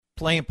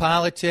Playing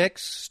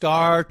Politics,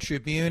 Star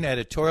Tribune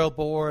editorial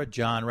board,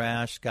 John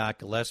Rash, Scott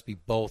Gillespie,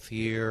 both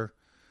here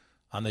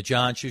on the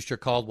John Schuster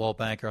Coldwell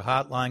Banker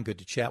Hotline. Good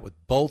to chat with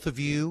both of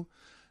you.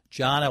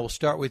 John, I will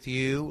start with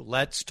you.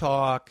 Let's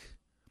talk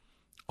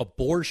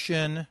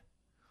abortion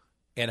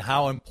and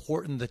how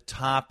important the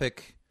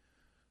topic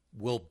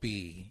will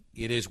be.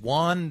 It is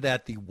one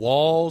that the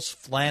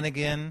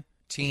Walz-Flanagan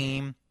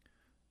team,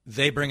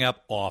 they bring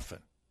up often.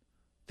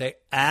 They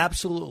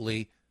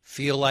absolutely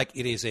feel like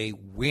it is a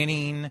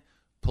winning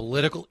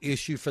political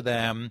issue for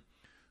them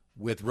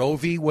with Roe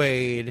v.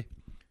 Wade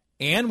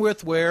and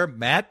with where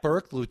Matt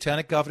Birk, the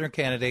lieutenant governor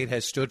candidate,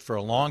 has stood for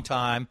a long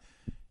time,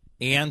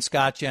 and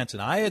Scott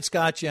Jensen. I had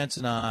Scott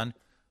Jensen on a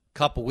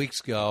couple weeks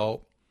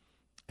ago,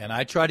 and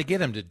I tried to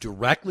get him to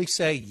directly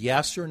say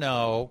yes or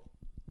no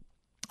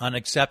on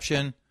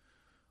exception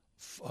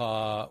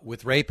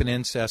with rape and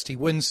incest. He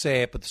wouldn't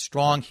say it, but the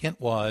strong hint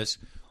was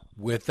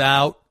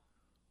without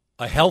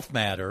a health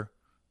matter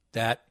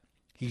that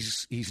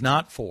he's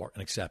not for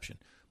an exception.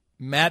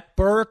 Matt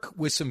Birk,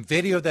 with some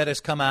video that has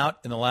come out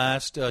in the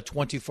last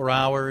 24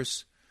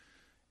 hours,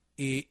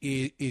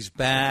 is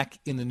back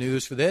in the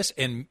news for this,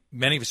 and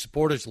many of his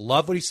supporters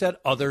love what he said.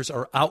 Others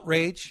are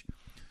outraged.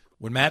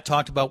 When Matt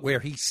talked about where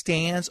he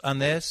stands on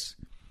this,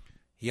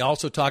 he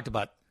also talked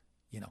about,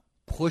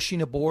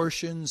 pushing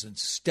abortions and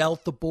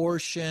stealth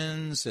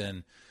abortions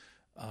and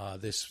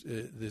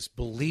this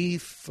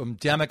belief from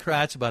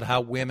Democrats about how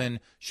women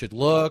should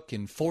look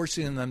and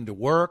forcing them to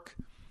work.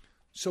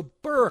 So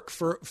Birk,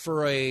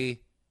 for a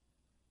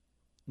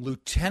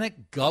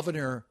lieutenant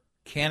governor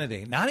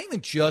candidate, not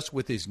even just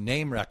with his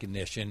name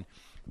recognition,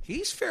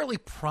 he's fairly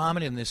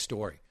prominent in this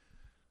story.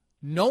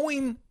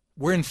 Knowing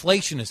where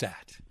inflation is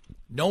at,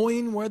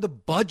 knowing where the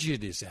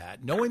budget is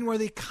at, knowing where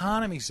the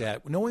economy's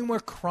at, knowing where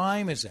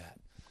crime is at.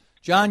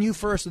 John, you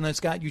first, and then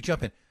Scott, you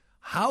jump in.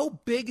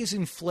 How big is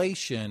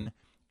inflation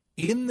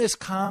in this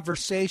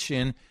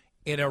conversation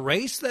in a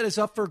race that is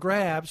up for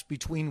grabs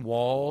between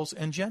Walz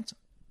and Jensen?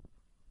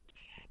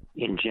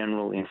 In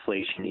general,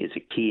 inflation is a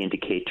key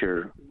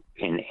indicator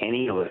in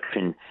any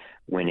election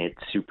when it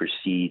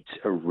supersedes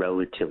a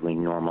relatively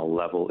normal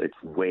level.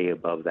 It's way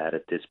above that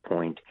at this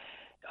point,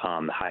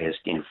 the highest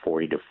in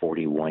 40 to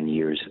 41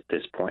 years at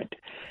this point.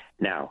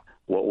 Now,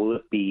 what will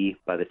it be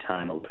by the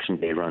time Election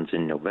Day runs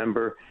in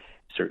November?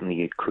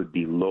 Certainly it could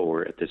be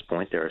lower at this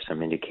point. There are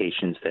some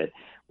indications that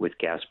with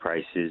gas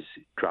prices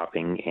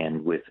dropping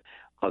and with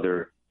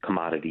other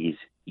commodities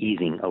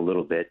easing a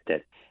little bit,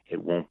 that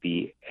it won't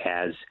be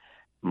as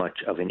much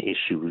of an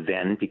issue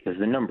then because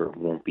the number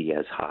won't be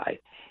as high.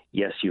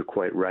 Yes, you're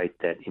quite right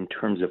that in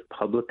terms of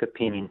public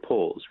opinion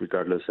polls,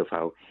 regardless of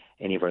how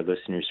any of our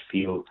listeners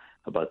feel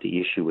about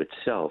the issue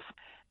itself,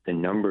 the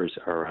numbers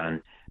are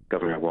on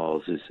Governor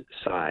Walz's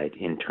side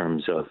in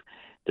terms of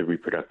the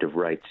reproductive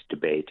rights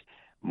debate.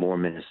 More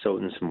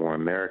Minnesotans, more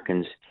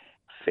Americans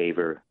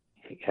favor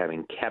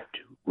having kept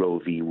Roe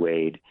v.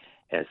 Wade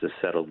as the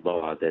settled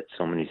law that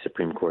so many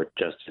Supreme Court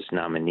justice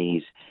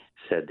nominees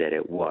said that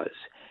it was.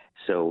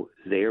 So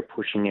they are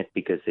pushing it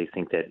because they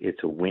think that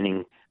it's a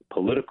winning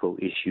political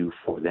issue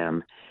for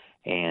them.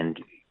 And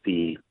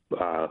the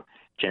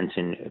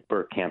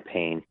Jensen-Birk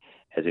campaign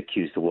has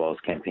accused the Walz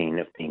campaign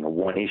of being a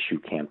one-issue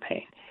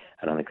campaign.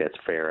 I don't think that's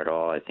fair at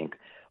all. I think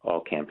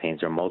all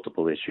campaigns are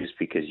multiple issues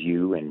because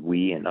you and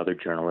we and other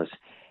journalists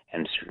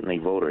and certainly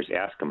voters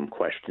ask them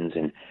questions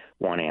and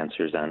want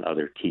answers on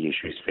other key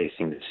issues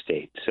facing the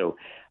state. So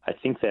I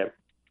think that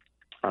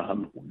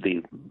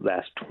the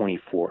last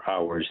 24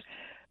 hours,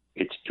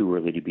 it's too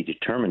early to be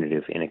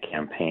determinative in a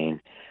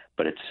campaign,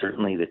 but it's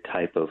certainly the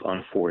type of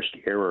unforced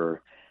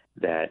error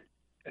that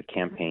a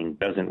campaign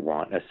doesn't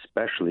want,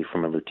 especially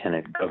from a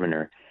lieutenant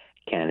governor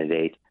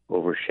candidate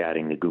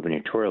overshadowing the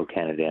gubernatorial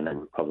candidate on the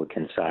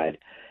Republican side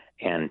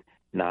and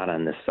not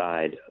on the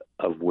side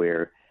of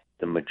where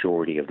the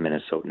majority of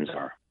Minnesotans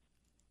are.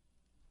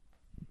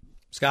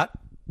 Scott?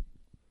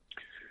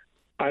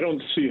 I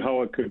don't see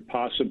how it could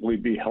possibly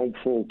be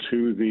helpful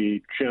to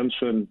the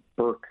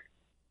Jensen-Birk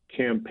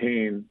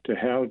campaign to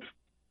have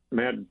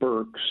Matt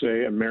Birk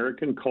say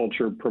American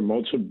culture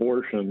promotes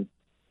abortion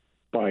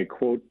by,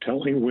 quote,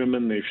 telling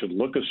women they should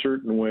look a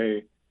certain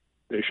way,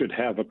 they should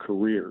have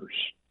careers.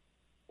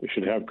 They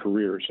should have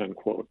careers, end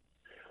quote.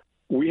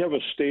 We have a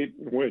state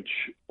in which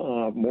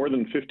more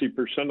than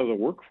 50% of the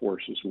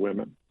workforce is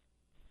women.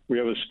 We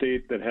have a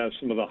state that has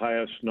some of the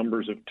highest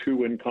numbers of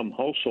two-income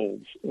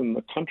households in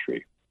the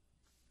country.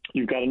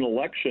 You've got an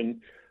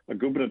election, a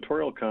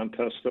gubernatorial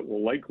contest that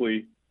will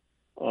likely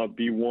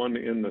be won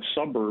in the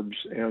suburbs,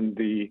 and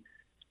the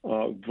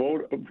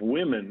vote of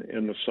women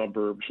in the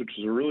suburbs, which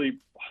is a really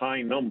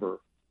high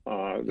number,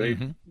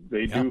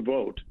 they do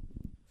vote,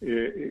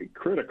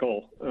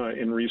 critical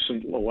in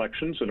recent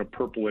elections in a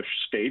purplish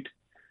state.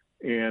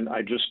 And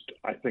I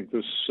think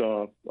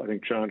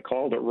John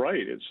called it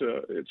right.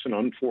 It's an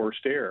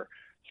unforced error.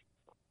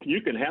 You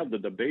can have the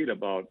debate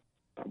about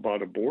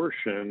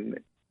abortion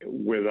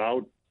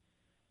without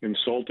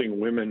insulting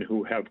women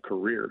who have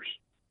careers.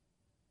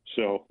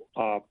 So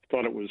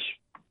thought it was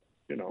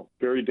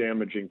very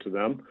damaging to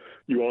them.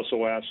 You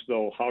also asked,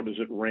 though, how does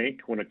it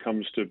rank when it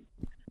comes to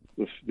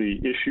the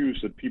issues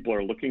that people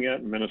are looking at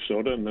in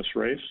Minnesota in this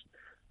race?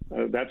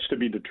 That's to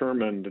be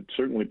determined.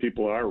 Certainly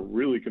people are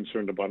really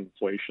concerned about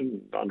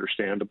inflation,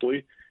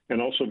 understandably,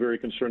 and also very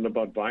concerned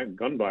about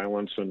gun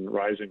violence and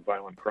rising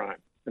violent crime.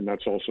 And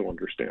that's also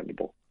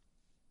understandable.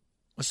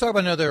 Let's talk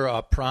about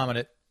another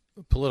prominent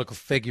political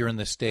figure in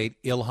the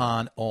state,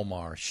 Ilhan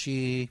Omar.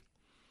 She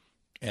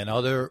and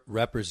other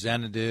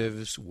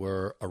representatives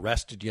were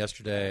arrested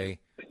yesterday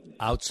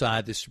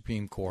outside the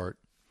Supreme Court.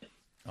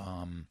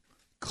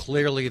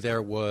 Clearly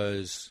there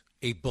was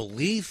a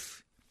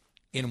belief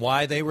in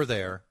why they were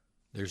there.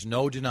 There's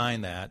no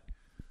denying that.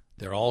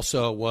 There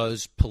also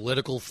was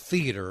political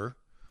theater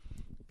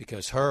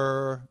because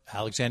her,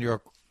 Alexandria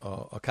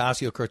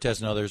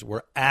Ocasio-Cortez, and others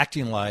were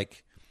acting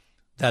like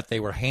that they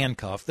were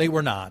handcuffed. They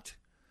were not.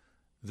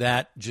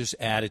 That just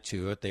added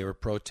to it. They were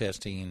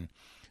protesting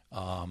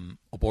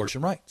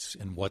abortion rights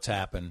and what's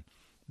happened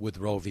with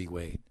Roe v.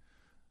 Wade.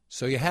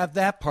 So you have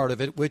that part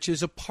of it, which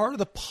is a part of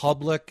the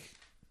public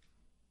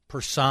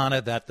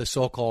persona that the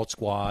so-called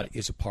squad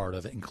is a part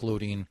of,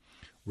 including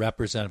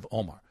Representative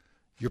Omar.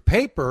 Your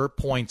paper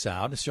points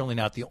out, it's certainly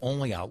not the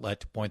only outlet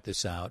to point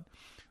this out,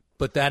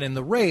 but that in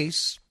the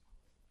race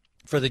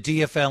for the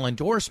DFL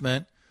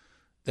endorsement,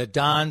 that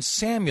Don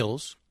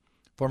Samuels,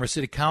 former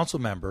city council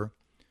member,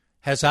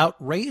 has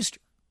outraised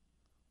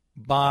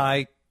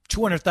by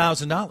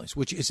 $200,000,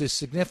 which is a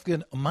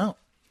significant amount.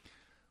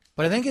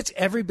 But I think it's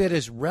every bit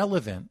as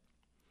relevant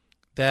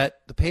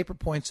that the paper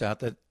points out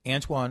that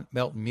Antoine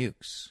Melton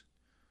Mukes,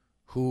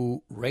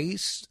 who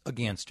raced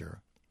against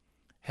her,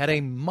 had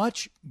a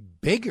much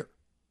bigger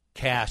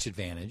cash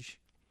advantage,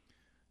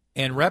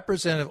 and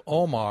Representative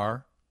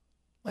Omar,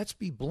 let's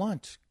be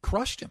blunt,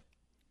 crushed him,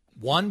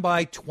 won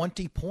by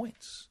 20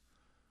 points.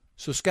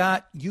 So,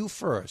 Scott, you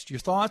first. Your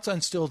thoughts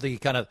on still the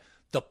kind of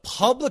the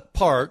public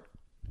part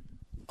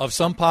of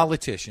some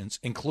politicians,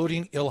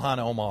 including Ilhan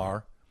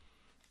Omar,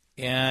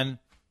 and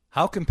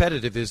how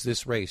competitive is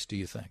this race, do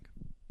you think?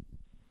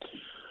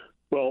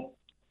 Well,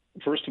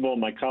 first of all,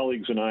 my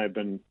colleagues and I have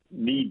been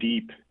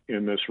knee-deep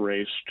in this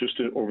race just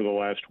over the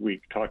last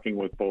week, talking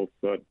with both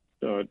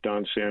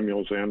Don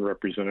Samuels and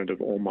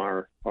Representative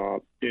Omar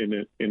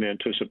in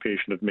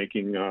anticipation of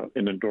making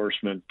an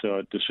endorsement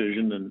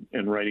decision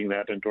and writing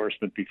that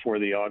endorsement before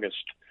the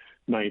August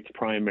 9th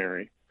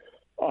primary.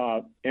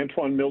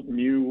 Antoine Melton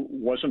Mukes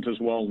wasn't as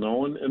well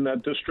known in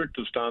that district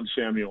as Don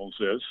Samuels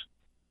is.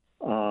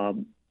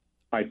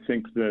 I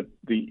think that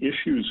the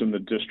issues in the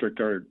district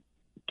are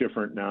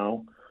different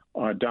now.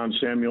 Don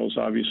Samuels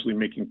obviously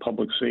making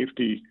public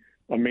safety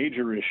a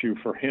major issue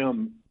for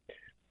him,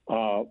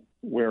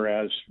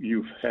 whereas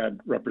you've had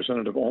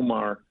Representative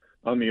Omar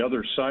on the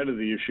other side of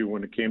the issue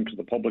when it came to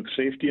the public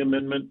safety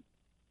amendment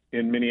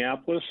in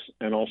Minneapolis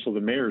and also the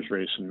mayor's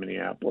race in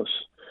Minneapolis.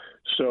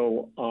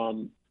 So,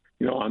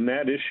 on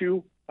that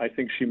issue, I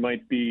think she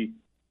might be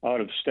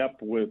out of step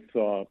with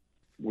a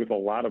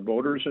lot of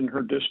voters in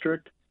her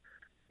district.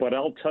 But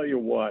I'll tell you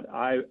what,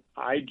 I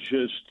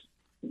just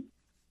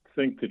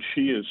think that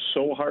she is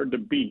so hard to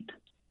beat,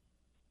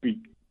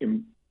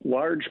 in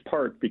large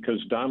part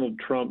because Donald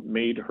Trump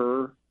made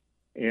her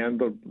and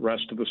the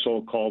rest of the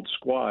so-called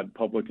squad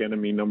public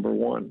enemy number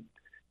one.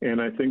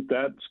 And I think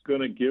that's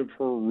going to give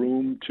her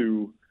room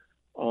to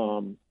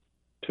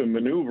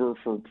maneuver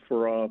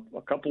for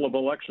a couple of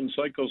election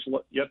cycles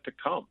yet to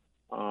come.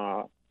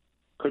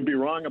 Could be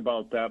wrong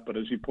about that, but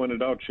as you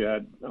pointed out,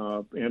 Chad,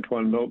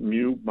 Antoine Melton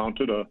Mukes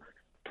mounted a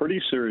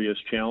pretty serious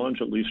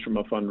challenge, at least from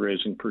a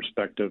fundraising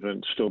perspective,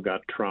 and still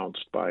got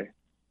trounced by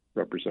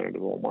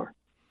Representative Omar.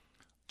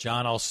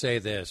 John, I'll say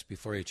this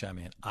before you chime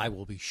in. I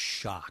will be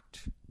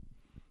shocked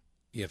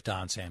if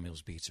Don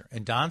Samuels beats her.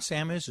 And Don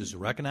Samuels is a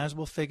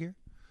recognizable figure.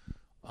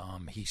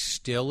 He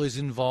still is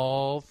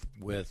involved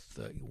with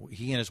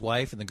he and his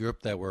wife and the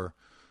group that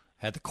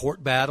had the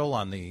court battle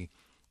on the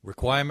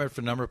requirement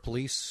for the number of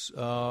police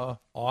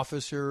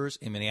officers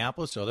in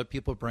Minneapolis. So other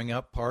people bring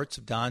up parts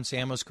of Don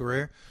Samuels'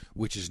 career,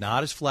 which is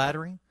not as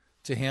flattering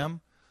to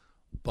him.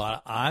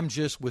 But I'm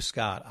just with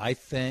Scott. I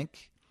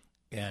think,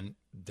 and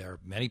there are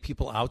many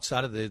people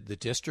outside of the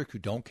district who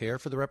don't care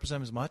for the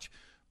representative as much,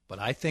 but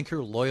I think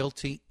her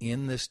loyalty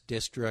in this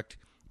district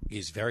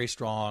is very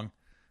strong.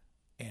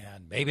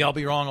 And maybe I'll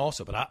be wrong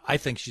also, but I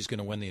think she's going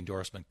to win the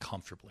endorsement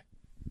comfortably.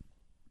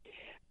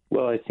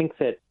 Well, I think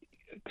that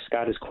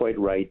Scott is quite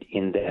right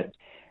in that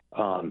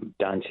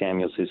Don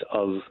Samuels is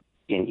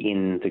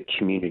in the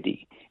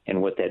community.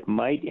 And what that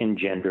might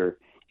engender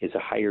is a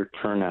higher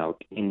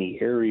turnout in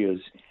the areas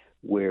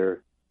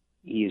where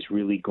he is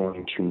really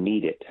going to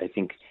need it. I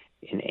think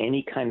in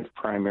any kind of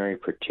primary,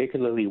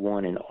 particularly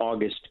one in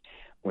August,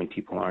 when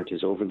people aren't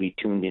as overly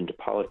tuned into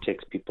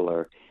politics, people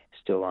are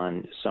still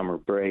on summer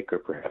break or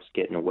perhaps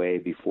getting away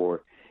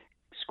before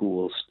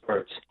school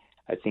starts,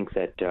 I think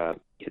that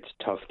it's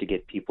tough to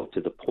get people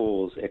to the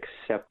polls,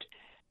 except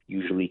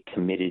usually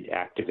committed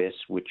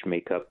activists, which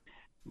make up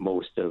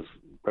most of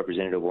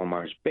Representative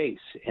Omar's base.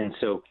 And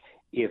so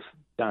if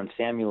Don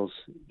Samuels,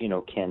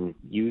 can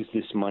use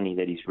this money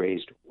that he's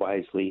raised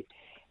wisely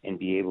and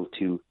be able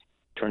to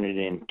turn it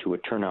into a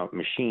turnout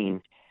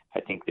machine,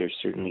 I think there's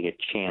certainly a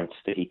chance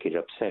that he could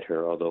upset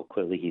her, although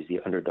clearly he's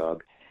the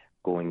underdog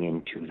going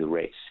into the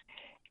race.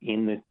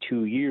 In the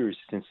 2 years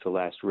since the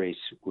last race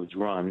was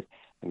run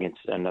against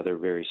another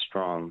very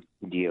strong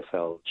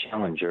DFL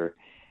challenger,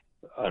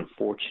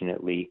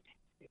 unfortunately,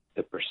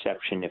 the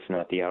perception, if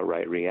not the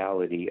outright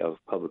reality, of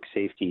public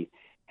safety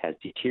has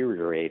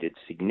deteriorated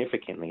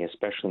significantly,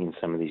 especially in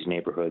some of these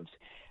neighborhoods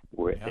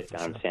where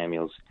Don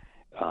Samuels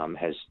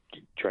has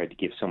tried to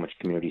give so much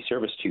community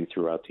service to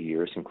throughout the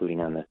years, including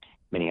on the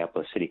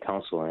Minneapolis City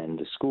Council and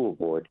the school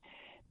board,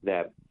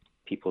 that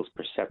people's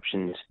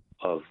perceptions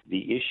of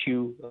the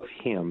issue of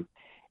him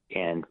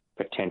and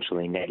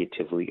potentially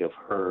negatively of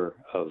her,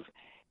 of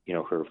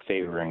her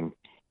favoring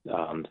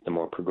the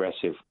more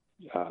progressive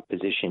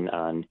position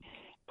on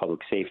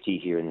public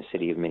safety here in the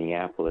city of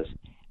Minneapolis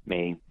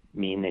may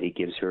mean that he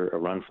gives her a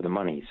run for the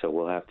money. So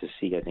we'll have to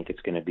see. I think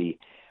it's going to be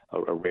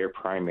a rare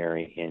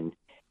primary in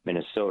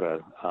Minnesota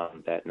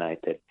that night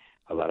that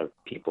a lot of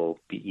people,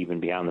 even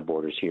beyond the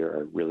borders here,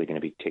 are really going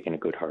to be taking a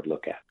good hard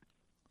look at.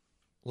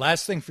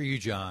 Last thing for you,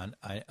 John.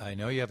 I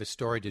know you have a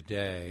story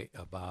today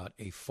about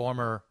a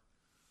former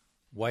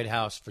White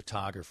House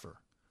photographer.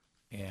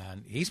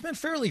 And he's been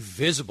fairly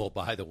visible,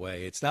 by the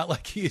way. It's not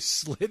like he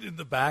slid in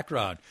the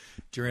background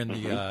during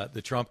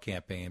the Trump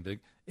campaign. But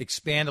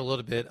expand a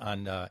little bit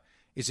on,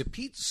 is it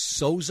Pete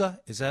Souza?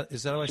 Is that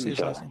how I say his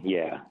last name?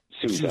 Yeah,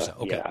 Souza.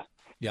 Okay. Yeah.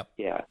 Yep.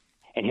 Yeah.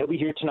 And he'll be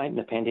here tonight in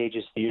the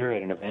Pantages Theater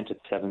at an event at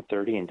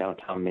 7:30 in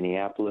downtown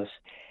Minneapolis.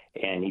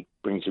 And he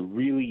brings a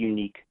really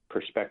unique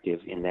perspective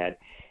in that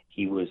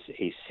he was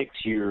a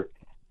 6-year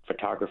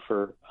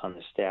photographer on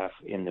the staff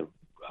in the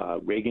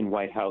Reagan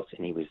White House,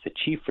 and he was the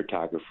chief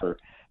photographer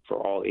for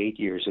all 8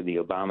 years of the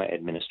Obama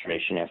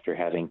administration after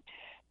having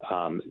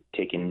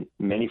taken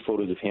many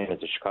photos of him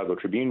as a Chicago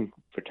Tribune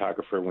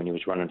photographer when he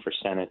was running for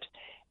Senate,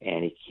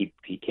 and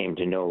he came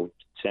to know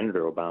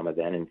Senator Obama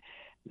then, and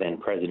then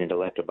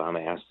President-elect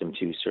Obama asked him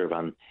to serve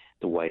on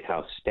the White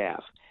House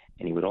staff,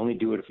 and he would only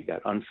do it if he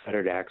got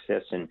unfettered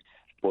access, and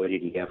boy,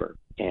 did he ever.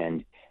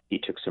 And he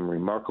took some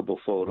remarkable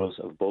photos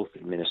of both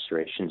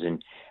administrations,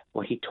 and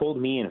what he told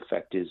me, in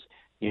effect, is,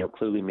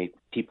 clearly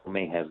people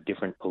may have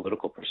different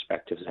political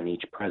perspectives on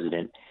each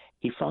president.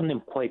 He found them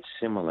quite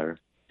similar,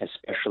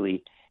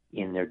 especially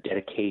in their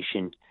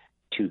dedication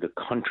to the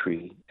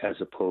country as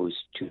opposed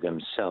to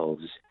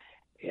themselves,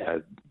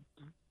 a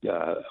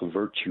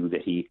virtue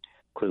that he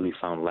clearly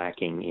found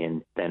lacking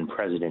in then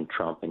President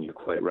Trump. And you're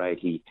quite right,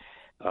 he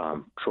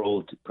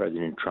trolled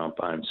President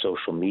Trump on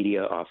social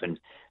media, often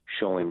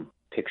showing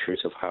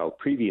pictures of how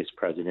previous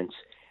presidents,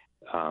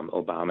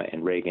 Obama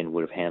and Reagan,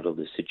 would have handled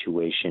the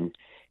situation,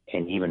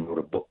 and even wrote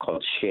a book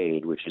called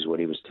Shade, which is what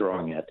he was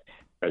throwing at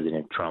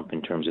President Trump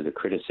in terms of the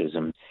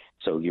criticism.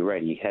 So you're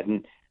right, he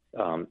hadn't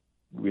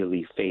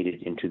really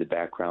faded into the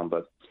background,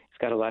 but he's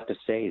got a lot to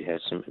say. He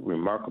has some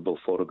remarkable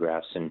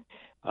photographs and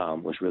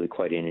was really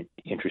quite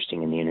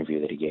interesting in the interview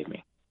that he gave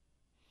me.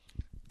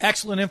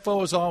 Excellent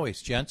info as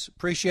always, gents.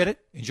 Appreciate it.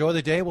 Enjoy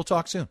the day. We'll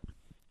talk soon.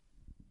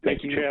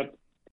 Thank you, Chad.